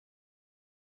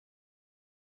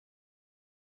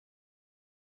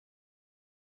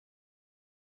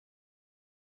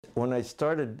When I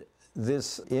started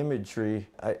this imagery,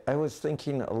 I was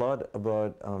thinking a lot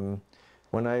about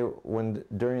when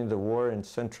during the war in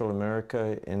Central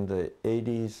America in the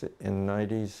 80s and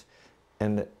 90s,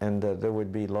 and there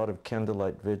would be a lot of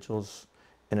candlelight vigils,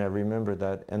 and I remember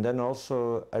that. And then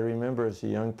also I remember as a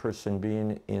young person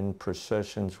being in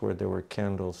processions where there were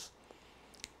candles.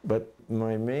 But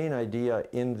my main idea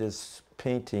in this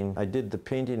painting, I did the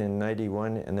painting in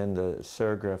 '91 and then the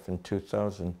serigraph in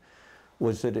 2000,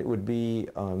 was that it would be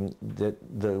that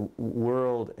the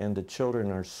world and the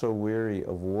children are so weary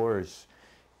of wars,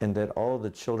 and that all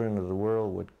the children of the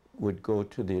world would go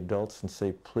to the adults and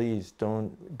say, please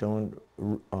don't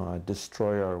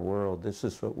destroy our world. This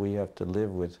is what we have to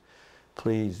live with.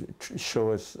 Please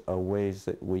show us ways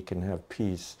that we can have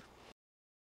peace.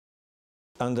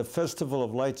 On the Festival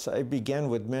of Lights, I began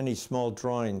with many small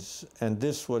drawings, and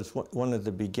this was one of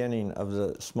the beginning of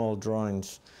the small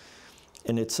drawings.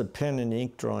 And it's a pen and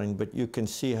ink drawing, but you can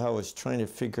see how it's trying to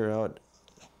figure out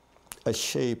a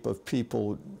shape of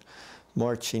people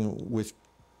marching with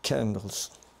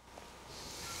candles.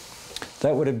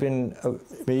 That would have been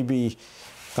maybe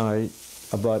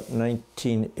about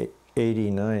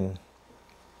 1989.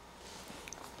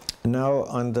 Now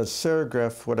on the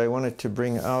serigraph, what I wanted to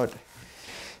bring out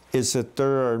is that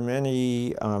there are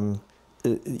many,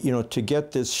 you know, to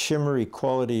get this shimmery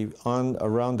quality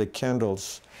around the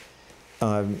candles,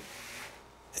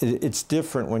 it's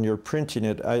different when you're printing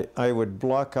it. I would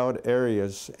block out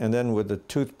areas, and then with a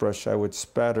toothbrush I would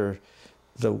spatter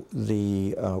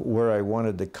where I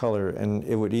wanted the color, and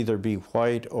it would either be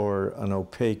white or an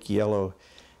opaque yellow,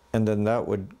 and then that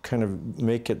would kind of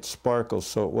make it sparkle,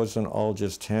 so it wasn't all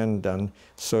just hand done,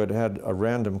 so it had a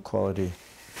random quality.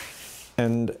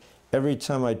 And every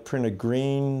time I'd print a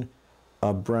green,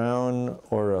 a brown,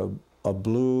 or a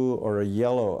blue or a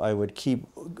yellow, I would keep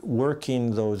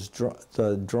working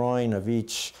the drawing of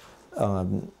each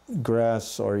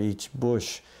grass or each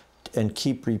bush, and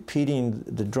keep repeating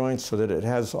the drawing so that it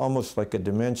has almost like a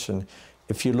dimension.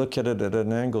 If you look at it at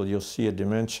an angle, you'll see a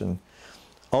dimension.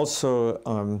 Also,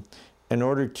 in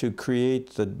order to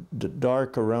create the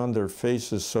dark around their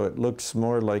faces so it looks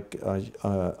more like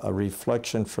a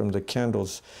reflection from the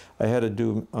candles, I had to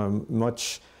do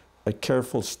a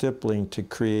careful stippling to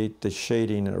create the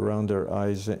shading around their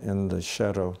eyes and the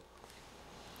shadow.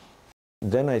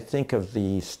 Then I think of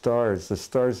the stars. The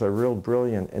stars are real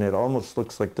brilliant, and it almost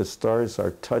looks like the stars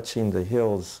are touching the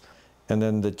hills, and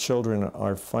then the children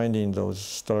are finding those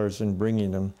stars and bringing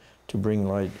them to bring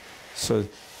light. So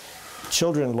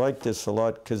children like this a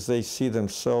lot because they see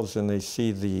themselves and they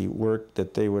see the work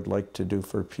that they would like to do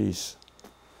for peace.